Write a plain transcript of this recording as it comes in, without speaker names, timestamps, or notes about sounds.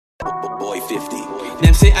Boy 50.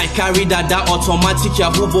 Them say I carry that automatic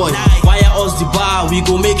Yahoo boy. Wire us the bar, we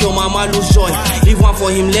go make your mama lose joy. Leave one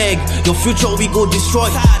for him leg, your future we go destroy.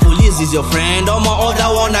 Police is your friend, all my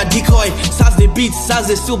other one a decoy. Saz the beat, Saz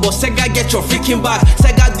the still, but Sega get your freaking back.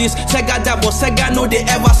 Sega this, Sega that, but Sega know they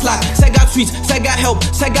ever slack. Sega tweet, Sega help,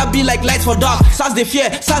 Sega be like light for dark. Saz the fear,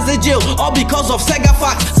 Saz the jail, all because of Sega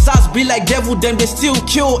fact. Saz be like devil, them they still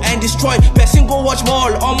kill and destroy. Person go watch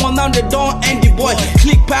ball, all now they don't end the boy.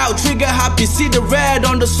 Click pow, trigger happy, see the red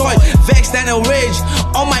on the soil. Vexed and enraged,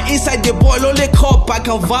 on my inside the boil. Only cup I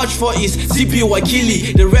can vouch for is CP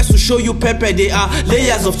Wakili. The rest will show you pepper, they are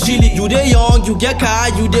layers of chili. You they young, you get car,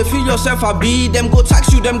 you they feel yourself a B. Them go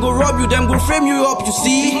tax you, them go rob you, them go frame you up, you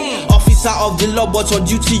see. Officer of the law, but on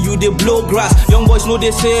duty you they blow grass. Young boys know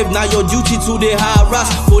they save, now your duty to they harass.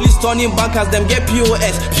 Police turning bankers, them get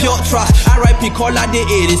POS, pure trust. RIP caller day,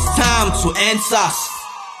 it is time to end SARS.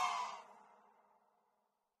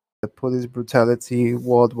 The Police Brutality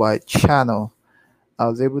Worldwide channel, I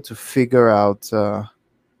was able to figure out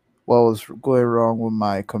what was going wrong with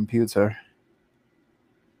my computer,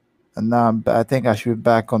 and now I think I should be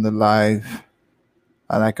back on the live,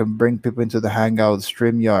 and I can bring people into the Hangout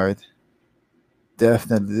StreamYard.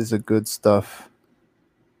 Definitely, this is good stuff.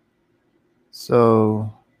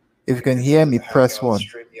 So, if you can hear me, press 1.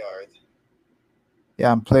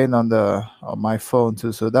 Yeah, I'm playing on my phone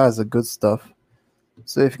too, so that's the good stuff.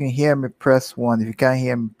 So if you can hear me, press 1. If you can't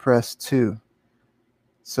hear me, press 2.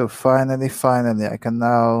 So finally, I can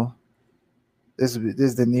now. This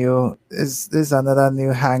is the new. This is another new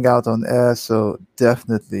Hangout on air. So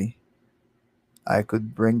definitely, I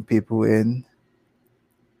could bring people in.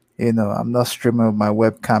 You know, I'm not streaming with my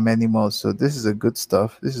webcam anymore. So this is a good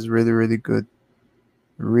stuff. This is really, really good.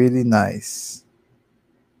 Really nice.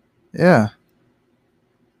 Yeah.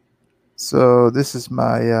 So this is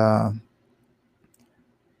my.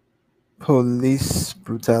 Police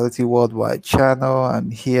Brutality Worldwide channel. I'm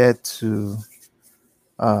here to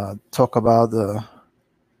talk about the,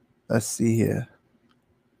 let's see here,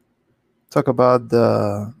 talk about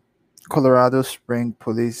the Colorado Spring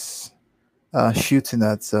police shooting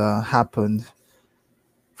that happened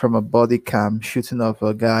from a body cam shooting of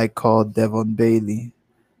a guy called Devon Bailey.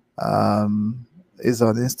 Is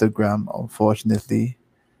on Instagram, unfortunately.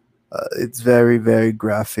 It's very, very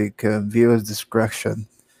graphic. Viewers' discretion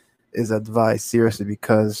is advised, seriously,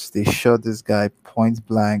 because they shot this guy point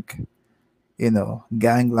blank, you know,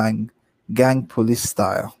 gang police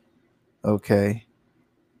style. Okay.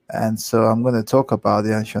 And so I'm going to talk about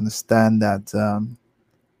it, and you understand that,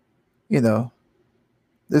 you know,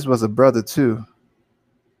 this was a brother too.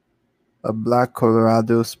 A black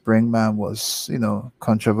Colorado Spring man was, you know,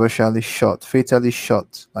 controversially shot, fatally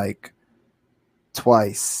shot, like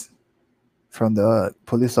twice from the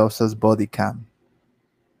police officer's body cam.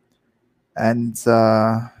 And it's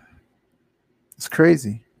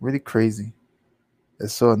crazy, really crazy.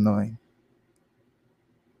 It's so annoying.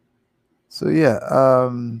 So yeah,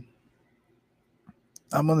 I'm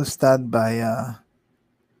gonna start by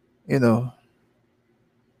you know,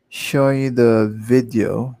 showing you the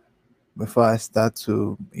video before I start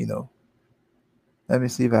to, you know, let me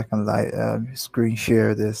see if I can screen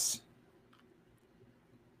share this.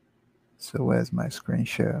 So where's my screen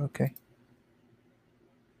share? Okay.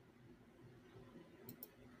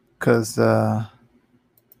 Because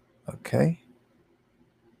okay,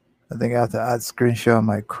 I think I have to add screen share on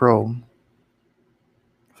my Chrome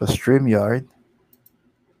for StreamYard.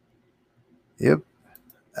 Yep,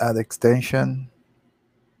 add extension.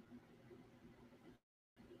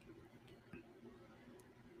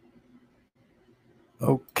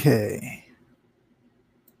 Okay,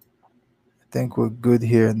 I think we're good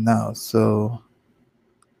here now. So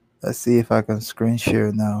let's see if I can screen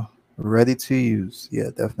share now. Ready to use. Yeah,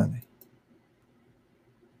 definitely.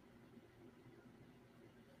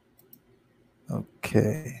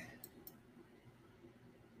 Okay.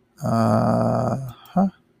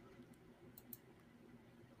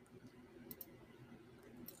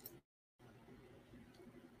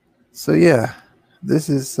 So yeah, this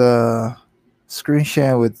is screen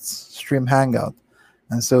share with Stream Hangout,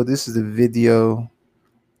 and so this is the video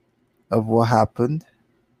of what happened.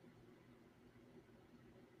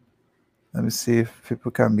 Let me see if people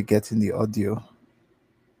can be getting the audio.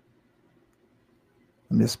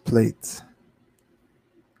 Let me just play it.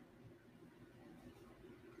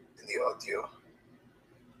 The audio.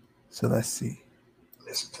 So let's see.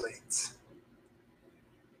 Let's play it.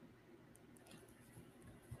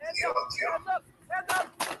 The audio.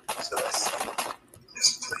 So let's see.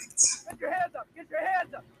 Let's play it. Get your hands up. Get your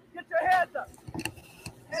hands up. Get your hands up. The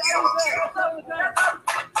audio.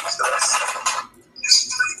 So let's see.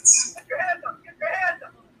 Let's play it.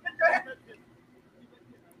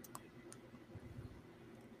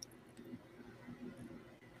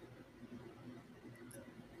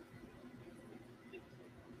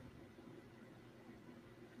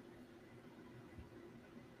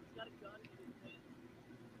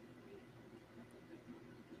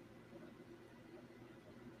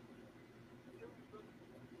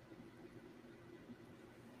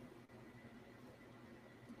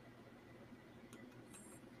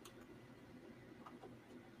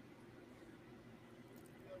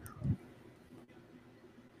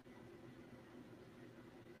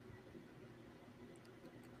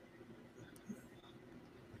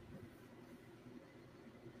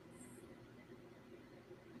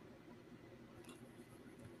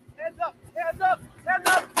 Hands up! Hands up! Hands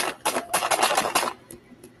up!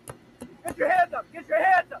 Get your hands up! Get your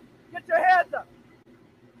hands up! Get your hands up!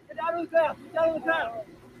 Get down on the ground! Get down on the ground!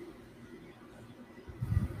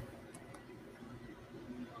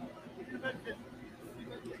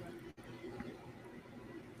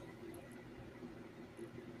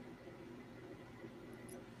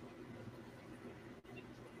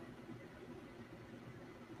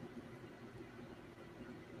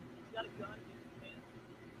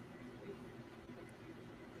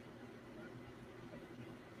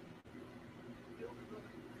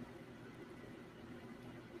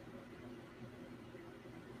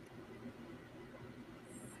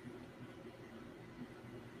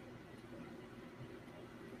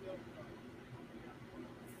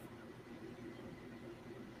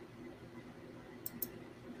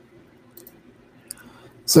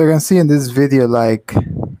 So you can see in this video, like,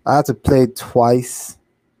 I had to play it twice.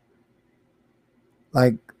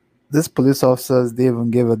 Like, these police officers didn't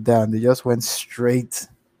even give a damn. They just went straight.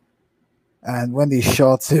 And when they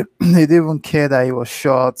shot him, they didn't even care that he was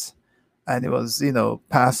shot and he was,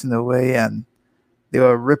 passing away. And they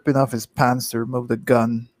were ripping off his pants to remove the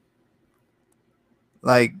gun.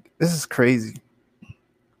 Like, this is crazy.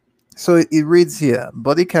 So it reads here,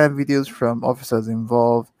 body cam videos from officers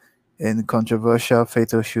involved in controversial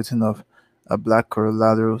fatal shooting of a black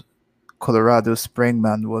Colorado Spring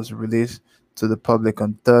man was released to the public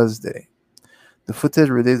on Thursday. The footage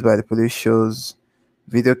released by the police shows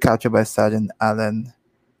video captured by Sergeant Alan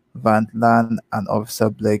Van Lan and Officer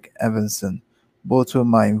Blake Evanson, both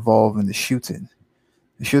whom are involved in the shooting.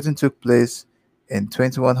 The shooting took place in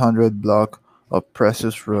 2100 block of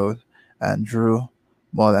Precious Road and drew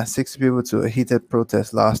more than 60 people to a heated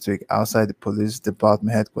protest last week outside the police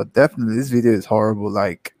department headquarters. Definitely, this video is horrible.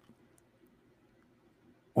 Like,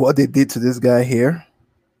 what they did to this guy here,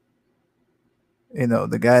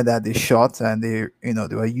 the guy that they shot, and they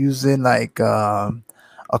were using like a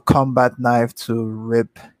combat knife to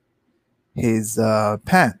rip his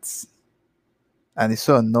pants, and it's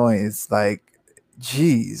so annoying. It's like,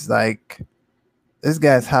 geez, like, these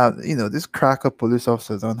guys have, these cracker police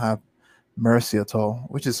officers don't have mercy at all,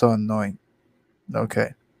 which is so annoying.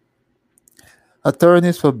 Okay.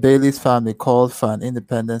 Attorneys for Bailey's family called for an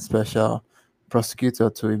independent special prosecutor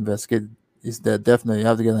to investigate. Is that definitely you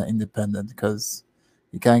have to get an independent, because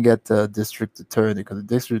you can't get the district attorney, because the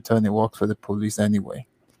district attorney works for the police anyway.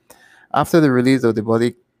 After the release of the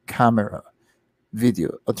body camera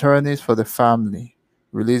video, attorneys for the family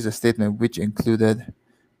released a statement which included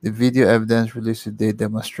the video evidence released today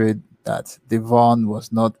demonstrate that Devon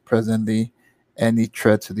was not presently any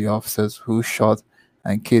threat to the officers who shot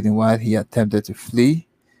and killed him while he attempted to flee.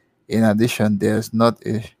 In addition, there is not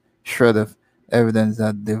a shred of evidence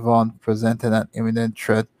that Devon presented an imminent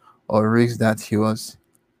threat or risk that he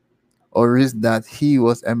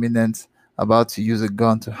was imminent about to use a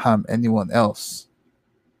gun to harm anyone else.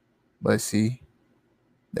 But see,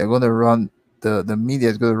 they're going to run the media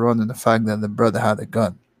is going to run on the fact that the brother had a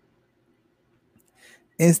gun.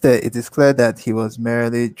 Instead, it is clear that he was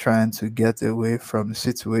merely trying to get away from the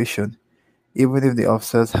situation, even if the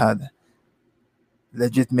officers had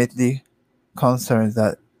legitimately concerns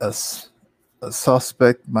that a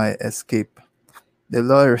suspect might escape. The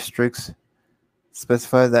law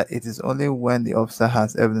specifies that it is only when the officer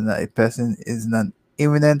has evidence that a person is in an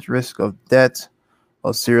imminent risk of death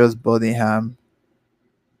or serious bodily harm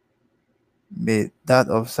may that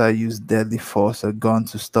officer use deadly force or gun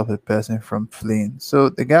to stop a person from fleeing. So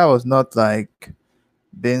the guy was not like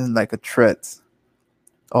being like a threat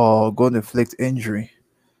or going to inflict injury,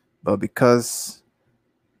 but because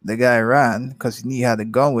the guy ran, because he had a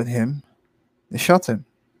gun with him, they shot him.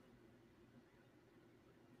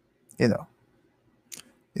 It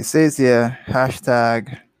says here,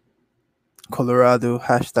 hashtag Colorado,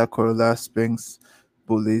 hashtag Colorado Springs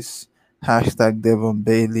Police, hashtag Devon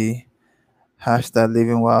Bailey, hashtag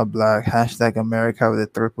Living While Black, hashtag America with a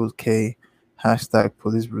triple K, hashtag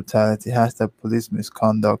police brutality, hashtag police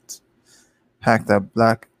misconduct, hashtag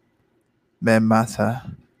Black Men Matter.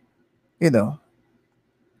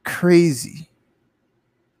 Crazy.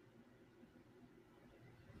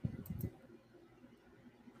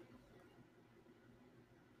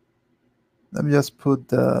 Let me just put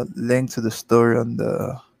the link to the story on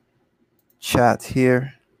the chat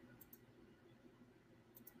here.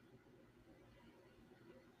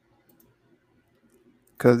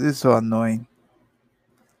 Because this is so annoying.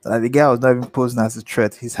 Like, the guy was not even posing as a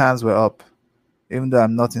threat. His hands were up. Even though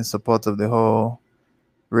I'm not in support of the whole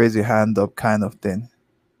raise your hand up kind of thing.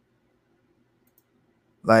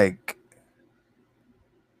 Like,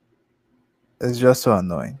 it's just so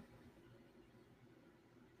annoying.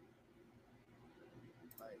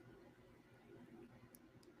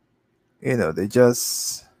 You know, they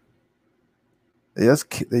just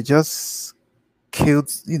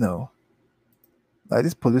killed, you know, like,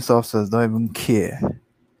 these police officers don't even care.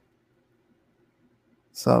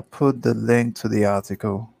 So I'll put the link to the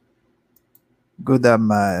article. Good that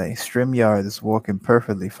my StreamYard is working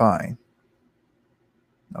perfectly fine.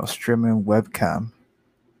 I was streaming webcam.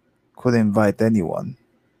 Couldn't invite anyone.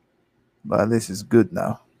 But at least it's good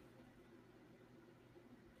now.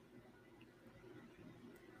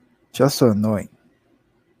 Just so annoying.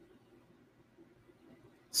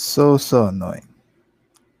 So annoying.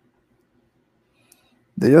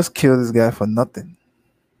 They just killed this guy for nothing.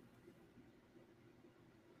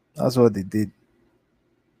 That's what they did.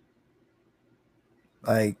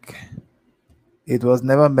 Like, it was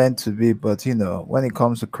never meant to be, but you know, when it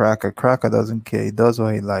comes to Cracker doesn't care. He does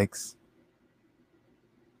what he likes.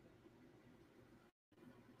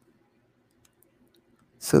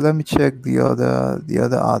 So let me check the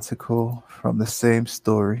other article from the same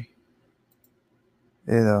story.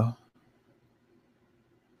 You know.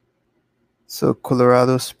 So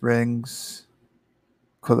Colorado Springs,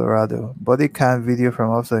 Colorado. Body cam video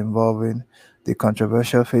from officer involving the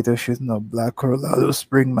controversial fatal shooting of Black Colorado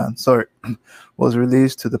Spring man, was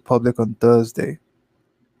released to the public on Thursday.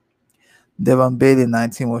 Devon Bailey,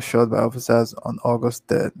 19, was shot by officers on August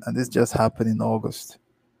 3rd, and this just happened in August.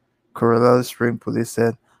 Colorado Spring police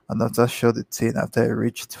said an officer shot the teen after he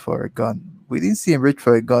reached for a gun. We didn't see him reach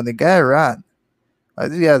for a gun. The guy ran. I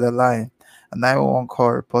did hear the line. A 911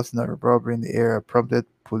 call reporting a robbery in the area prompted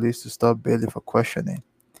police to stop Bailey for questioning.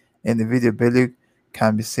 In the video, Bailey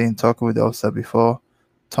can be seen talking with the officer before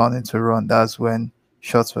turning to run. That's when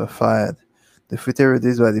shots were fired. The footage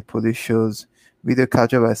released by the police shows video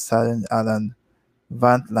captured by Sergeant Alan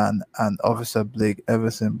Vantland and Officer Blake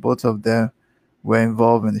Everson. Both of them were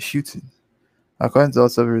involved in the shooting. According to the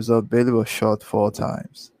officer result, Bailey was shot 4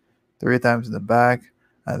 times, 3 times in the back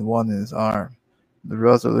and 1 in his arm. The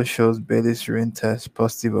result also shows Bailey's urine test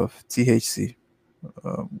positive of THC.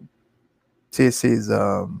 THC is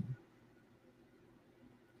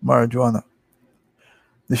marijuana.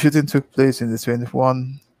 The shooting took place in the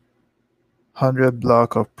 2100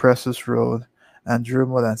 block of Pressos Road and drew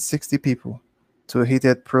more than 60 people to a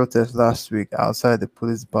heated protest last week outside the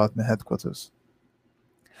police department headquarters.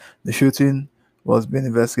 The shooting was being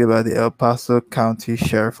investigated by the El Paso County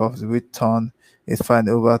Sheriff Office, which turned it file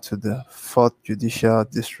over to the 4th Judicial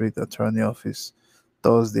District Attorney Office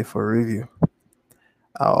Thursday for review.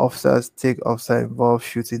 Our officers take officer-involved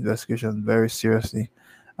shooting investigations very seriously,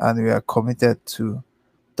 and we are committed to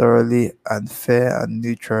thoroughly and fair and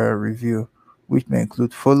neutral review, which may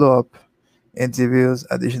include follow-up, interviews,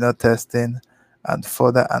 additional testing, and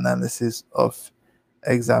further analysis of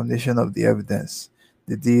examination of the evidence,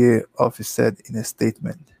 the DA office said in a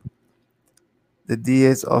statement. The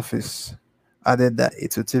DA's office added that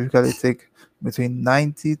it will typically take between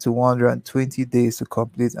 90 to 120 days to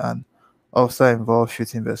complete an officer-involved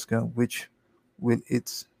shooting investigation, which will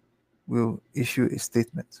issue a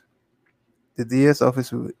statement. The DA's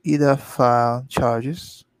office will either file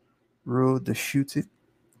charges, rule the shooting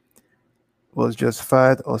was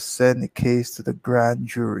justified, or send the case to the grand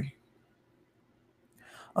jury.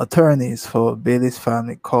 Attorneys for Bailey's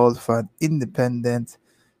family called for an independent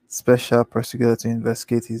special prosecutor to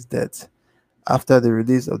investigate his death. After the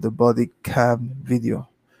release of the body cam video,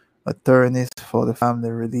 attorneys for the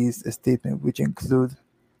family released a statement which include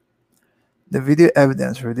the video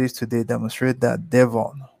evidence released today demonstrates that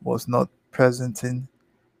Devon was not presenting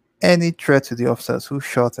any threat to the officers who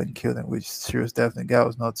shot and killed him, which serious definitely guy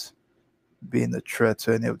was not being a threat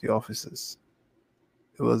to any of the officers.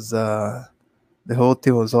 It was the whole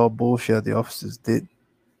thing was all bullshit the officers did.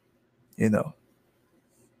 You know.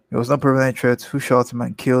 He was not preventing threats who shot him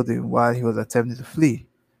and killed him while he was attempting to flee.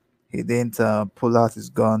 He didn't pull out his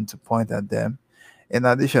gun to point at them. In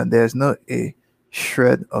addition, there is no a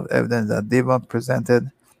shred of evidence that Devon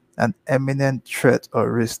presented an imminent threat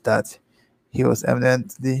or risk that he was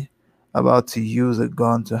evidently about to use a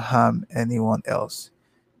gun to harm anyone else.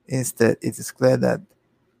 Instead, it is clear that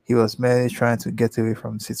he was merely trying to get away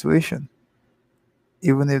from the situation.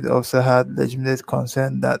 Even if the officer had legitimate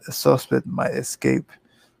concern that a suspect might escape,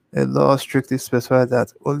 the law strictly specifies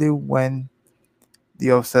that only when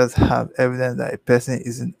the officers have evidence that a person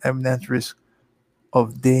is in imminent risk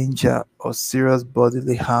of danger or serious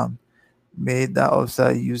bodily harm may that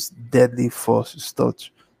officer use deadly force to stop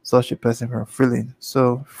such a person from fleeing.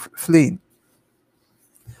 So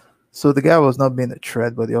the guy was not being a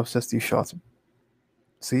threat, but the officer still shot him.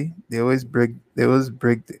 See, they always break, they always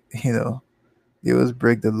break the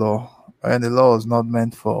law, and the law is not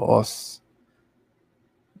meant for us.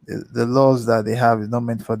 The laws that they have is not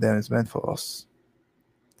meant for them; it's meant for us.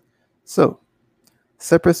 So,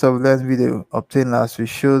 separate surveillance video obtained last week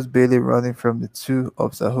shows Bailey running from the two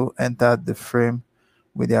officers who entered the frame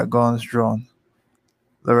with their guns drawn.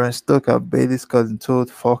 Lawrence Stoker, Bailey's cousin,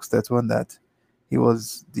 told Fox 31 that he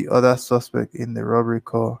was the other suspect in the robbery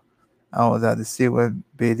call and was at the scene when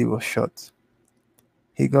Bailey was shot.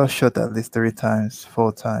 He got shot at least 4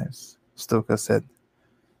 times, Stoker said.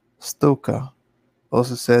 Stoker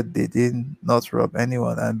also said they did not rob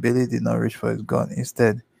anyone and Bailey did not reach for his gun.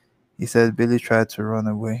 Instead, he said Bailey tried to run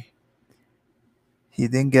away. He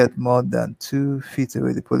didn't get more than 2 feet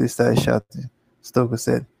away. The police started shouting. Stoker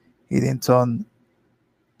said he didn't turn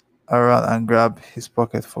around and grab his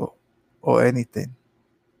pocket or anything.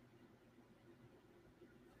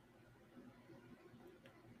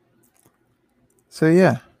 So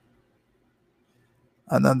yeah,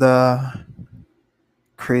 another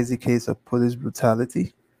crazy case of police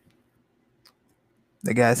brutality.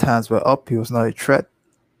 The guy's hands were up. He was not a threat.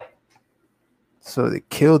 So they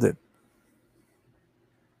killed him.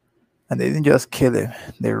 And they didn't just kill him.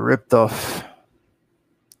 They ripped off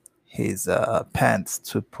his pants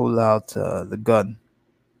to pull out the gun.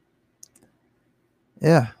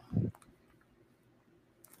 Yeah.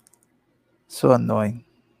 So annoying.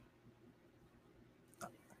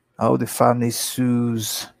 How the family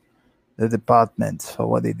sues the department for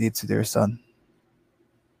what they did to their son.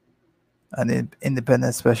 An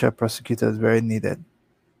independent special prosecutor is very needed.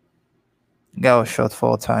 The guy was shot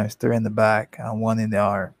 4 times, 3 in the back and 1 in the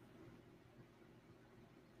arm.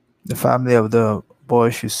 The family of the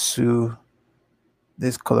boy should sue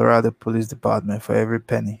this Colorado Police Department for every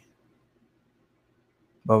penny.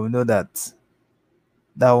 But we know that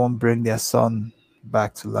won't bring their son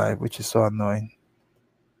back to life, which is so annoying.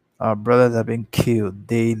 Our brothers are being killed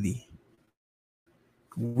daily,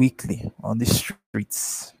 weekly on the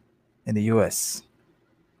streets in the US.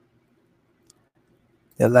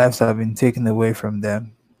 Their lives have been taken away from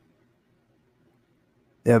them.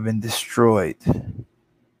 They have been destroyed,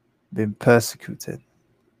 been persecuted.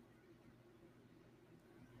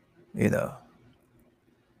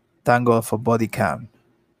 Thank God for body cam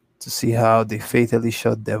to see how they fatally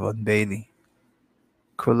shot Devon Bailey.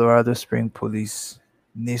 Colorado Springs Police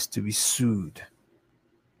needs to be sued.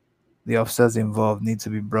 The officers involved need to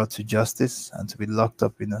be brought to justice and to be locked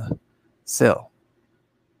up in a cell.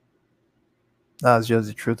 That's just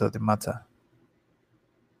the truth of the matter.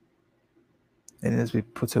 It needs to be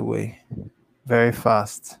put away very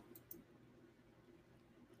fast.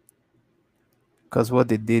 Because what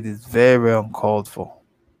they did is very, very uncalled for.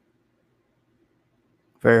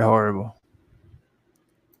 Very horrible.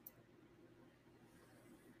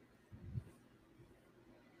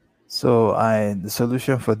 So the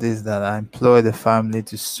solution for this is that I employ the family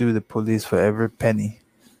to sue the police for every penny.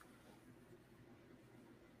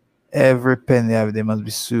 Every penny they must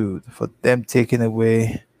be sued for them taking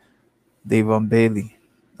away Devon Bailey.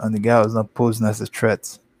 And the guy was not posing as a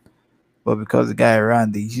threat. But because the guy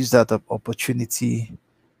ran, they used that opportunity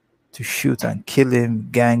to shoot and kill him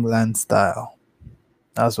gangland style.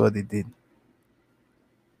 That's what they did.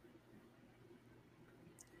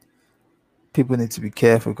 People need to be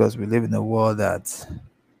careful because we live in a world that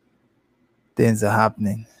things are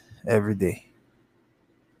happening every day.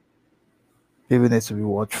 People need to be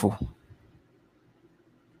watchful.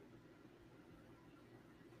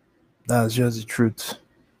 That's just the truth.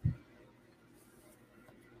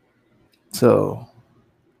 So,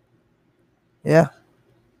 yeah.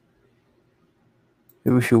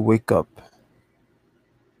 People should wake up.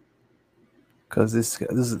 Because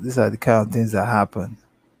these are the kind of things that happen.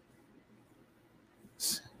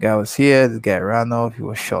 This guy was here, this guy ran off, he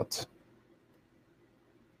was shot.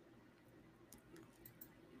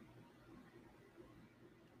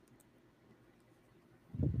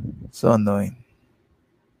 So annoying.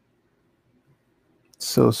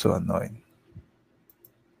 So annoying.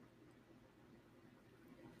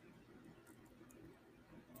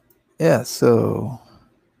 Yeah, so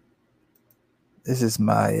this is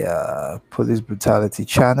my police brutality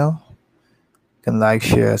channel. You can like,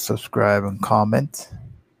 share, subscribe, and comment.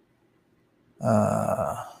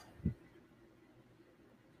 Uh,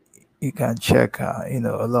 you can check, a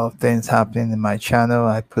lot of things happening in my channel.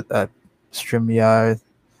 I put a StreamYard,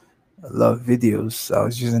 a lot of videos. I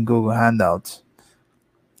was using Google Hangouts,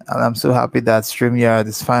 and I'm so happy that StreamYard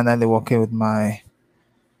is finally working with my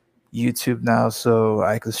YouTube now, so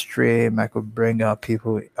I could stream. I could bring out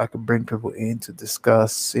people. I could bring people in to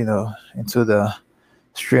discuss, into the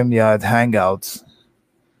StreamYard Hangouts.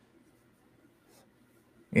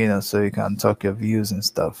 So you can talk your views and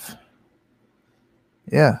stuff.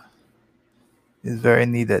 Yeah, it's very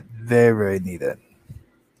needed. Very, very needed.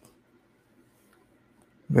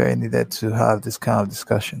 Very needed to have this kind of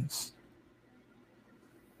discussions.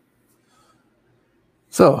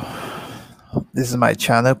 So, this is my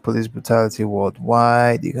channel, Police Brutality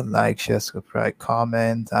Worldwide. You can like, share, subscribe,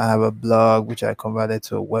 comment. I have a blog which I converted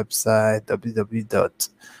to a website,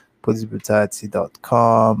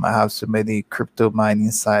 www.policebrutality.com. I have so many crypto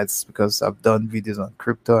mining sites because I've done videos on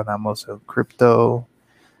crypto and I'm also on crypto.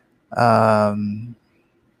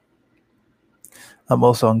 I'm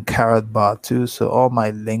also on Carrot Bar too, so all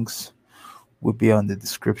my links will be on the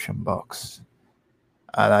description box.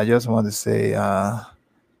 And I just want to say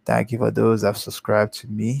thank you for those that have subscribed to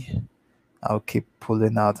me. I'll keep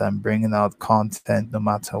pulling out and bringing out content no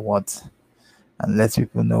matter what, and let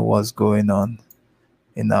people know what's going on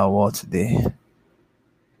in our world today.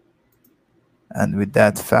 And with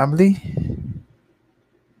that, family,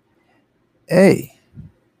 hey,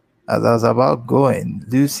 as I was about going,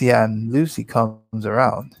 Lucy comes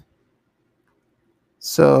around.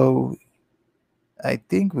 So I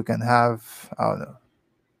think we can have, I don't know,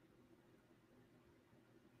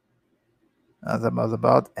 as I was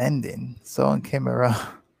about ending, someone came around.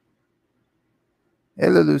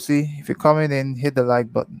 Hello, Lucy. If you're coming in, hit the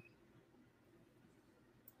like button.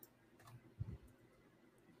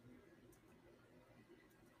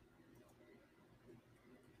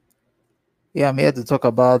 Yeah, I'm here to talk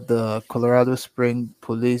about the Colorado Spring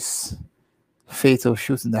police fatal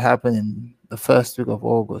shooting that happened in the first week of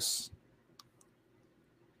August.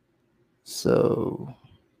 So,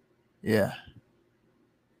 yeah.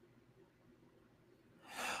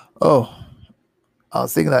 Oh, I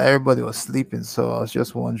was thinking that everybody was sleeping, so I was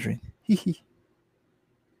just wondering.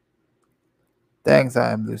 Thanks,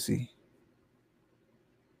 I am Lucy.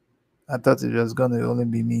 I thought it was gonna only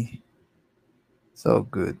be me. So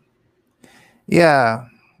good. Yeah,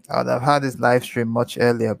 I would have had this live stream much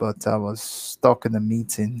earlier, but I was stuck in a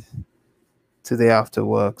meeting today after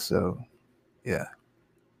work. So, yeah.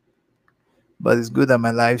 But it's good that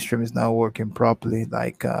my live stream is now working properly,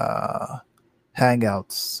 like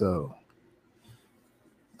Hangouts. So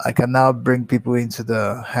I can now bring people into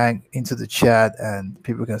the chat, and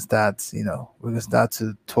people can start, we can start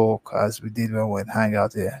to talk as we did when we hang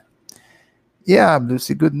out here. Yeah, I'm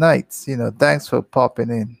Lucy. Good night. Thanks for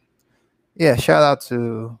popping in. Yeah, shout out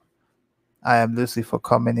to I am Lucy for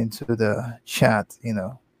coming into the chat,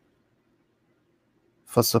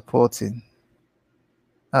 for supporting.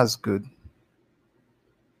 That's good.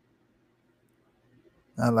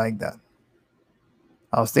 I like that.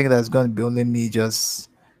 I was thinking that's going to be only me just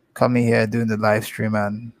coming here doing the live stream,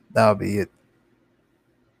 and that'll be it.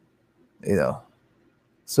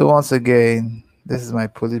 So once again, this is my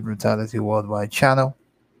Police Brutality Worldwide channel.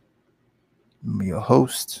 I'm your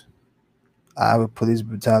host. I have a Police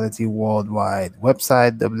Brutality Worldwide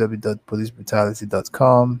website,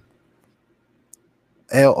 www.policebrutality.com.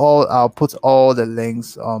 I'll put all the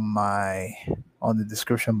links on the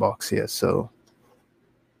description box here, so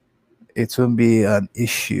it won't be an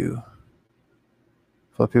issue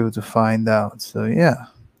for people to find out. So yeah,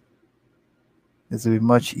 it will be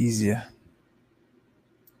much easier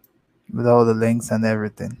with all the links and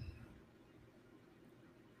everything.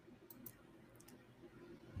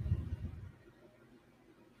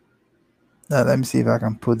 Now let me see if I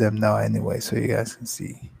can put them now anyway, so you guys can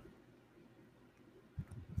see.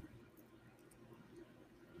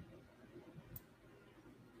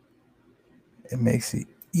 It makes it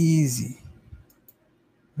easy,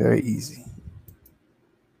 very easy.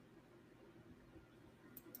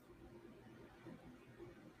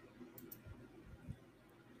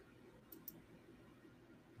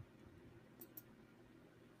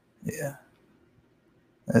 Yeah.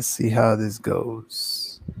 Let's see how this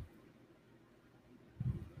goes.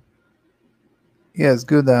 Yeah, it's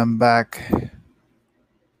good that I'm back.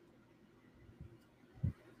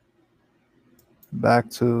 Back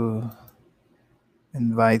to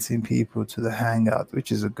inviting people to the Hangout,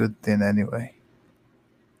 which is a good thing anyway.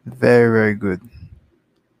 Very, very good.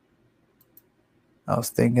 I was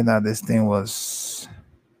thinking that this thing was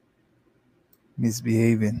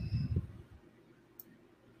misbehaving.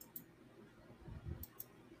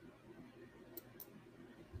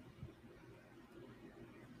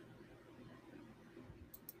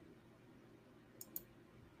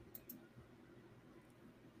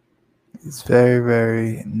 It's very,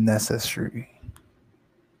 very necessary.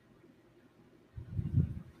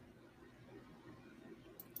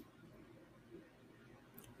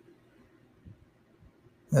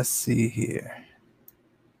 Let's see here.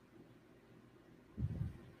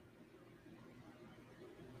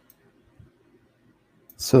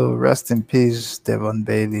 So rest in peace, Devon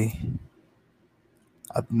Bailey.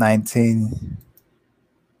 At 19,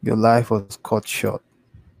 your life was cut short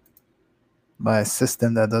by a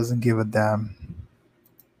system that doesn't give a damn.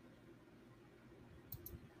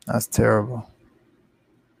 That's terrible.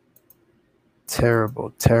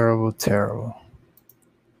 Terrible, terrible, terrible.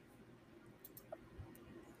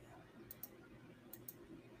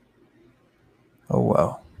 Oh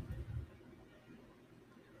well.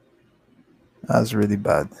 That's really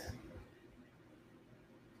bad.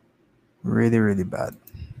 Really, really bad.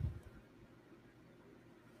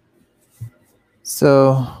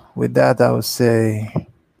 So with that, I would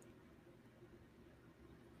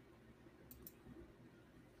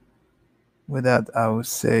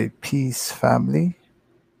say peace, family.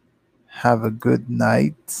 Have a good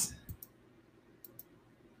night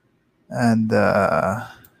and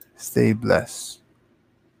stay blessed.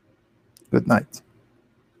 Good night.